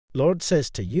Lord says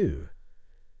to you,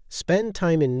 spend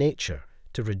time in nature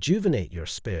to rejuvenate your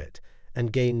spirit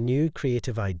and gain new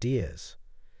creative ideas.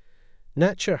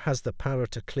 Nature has the power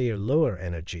to clear lower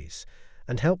energies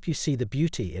and help you see the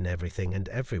beauty in everything and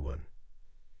everyone.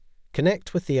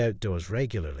 Connect with the outdoors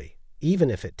regularly, even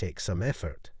if it takes some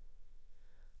effort.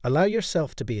 Allow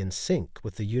yourself to be in sync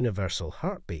with the universal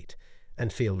heartbeat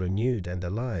and feel renewed and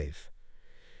alive.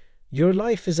 Your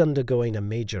life is undergoing a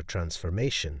major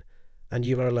transformation, and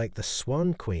you are like the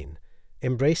Swan Queen,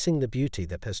 embracing the beauty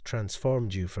that has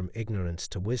transformed you from ignorance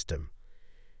to wisdom.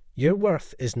 Your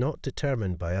worth is not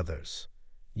determined by others.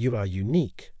 You are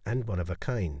unique and one of a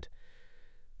kind.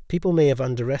 People may have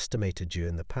underestimated you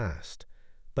in the past,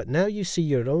 but now you see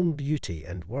your own beauty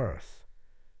and worth.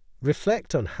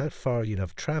 Reflect on how far you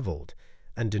have traveled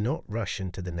and do not rush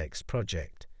into the next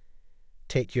project.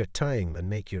 Take your time and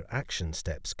make your action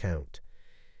steps count.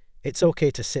 It's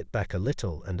okay to sit back a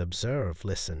little and observe,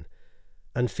 listen,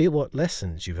 and feel what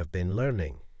lessons you have been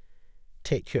learning.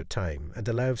 Take your time and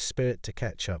allow Spirit to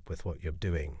catch up with what you're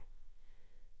doing.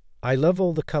 I love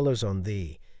all the colors on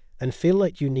thee and feel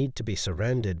like you need to be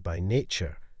surrounded by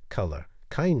nature, color,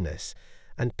 kindness,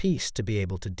 and peace to be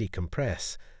able to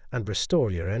decompress and restore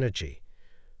your energy.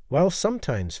 While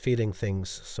sometimes feeling things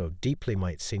so deeply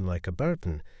might seem like a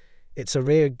burden, it's a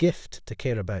rare gift to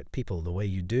care about people the way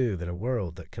you do in a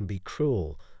world that can be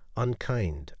cruel,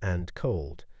 unkind, and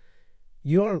cold.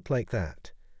 You aren't like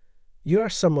that. You are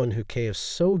someone who cares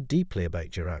so deeply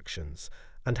about your actions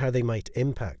and how they might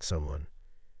impact someone.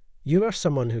 You are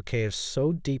someone who cares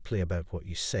so deeply about what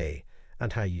you say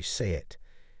and how you say it,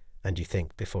 and you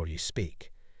think before you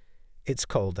speak. It's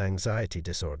called anxiety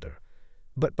disorder,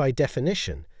 but by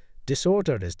definition,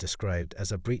 disorder is described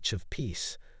as a breach of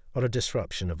peace or a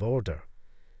disruption of order.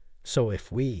 So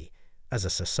if we, as a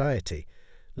society,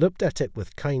 looked at it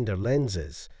with kinder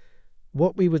lenses,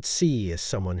 what we would see is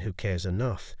someone who cares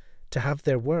enough to have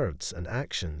their words and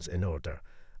actions in order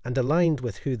and aligned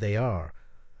with who they are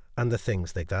and the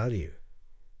things they value.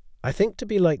 I think to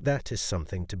be like that is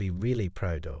something to be really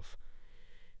proud of.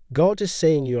 God is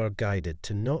saying you are guided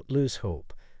to not lose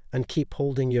hope and keep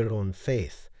holding your own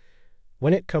faith.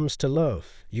 When it comes to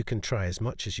love, you can try as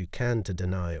much as you can to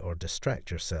deny or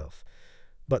distract yourself,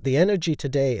 but the energy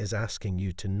today is asking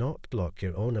you to not block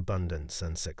your own abundance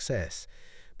and success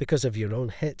because of your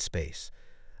own headspace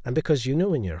and because you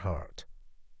know in your heart.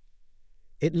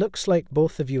 It looks like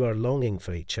both of you are longing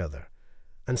for each other,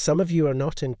 and some of you are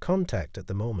not in contact at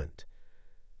the moment.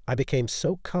 I became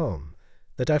so calm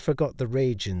that I forgot the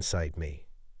rage inside me.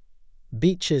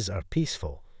 Beaches are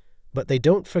peaceful, but they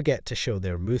don't forget to show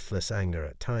their ruthless anger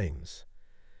at times.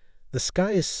 The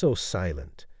sky is so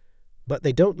silent, but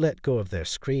they don't let go of their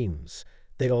screams.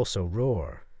 They also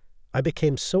roar. I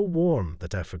became so warm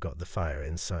that I forgot the fire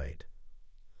inside.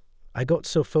 I got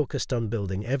so focused on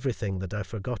building everything that I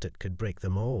forgot it could break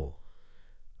them all.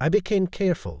 I became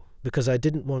careful because I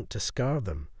didn't want to scar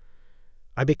them.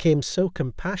 I became so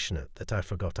compassionate that I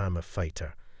forgot I'm a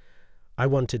fighter. I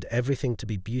wanted everything to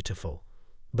be beautiful,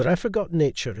 but I forgot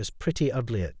nature is pretty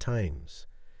ugly at times.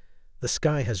 The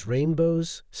sky has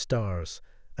rainbows, stars,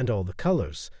 and all the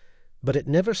colors, but it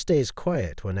never stays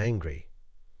quiet when angry.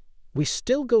 We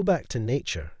still go back to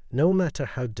nature, no matter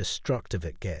how destructive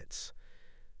it gets.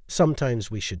 Sometimes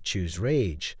we should choose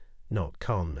rage, not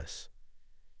calmness.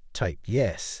 Type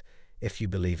yes if you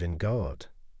believe in God.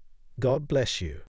 God bless you.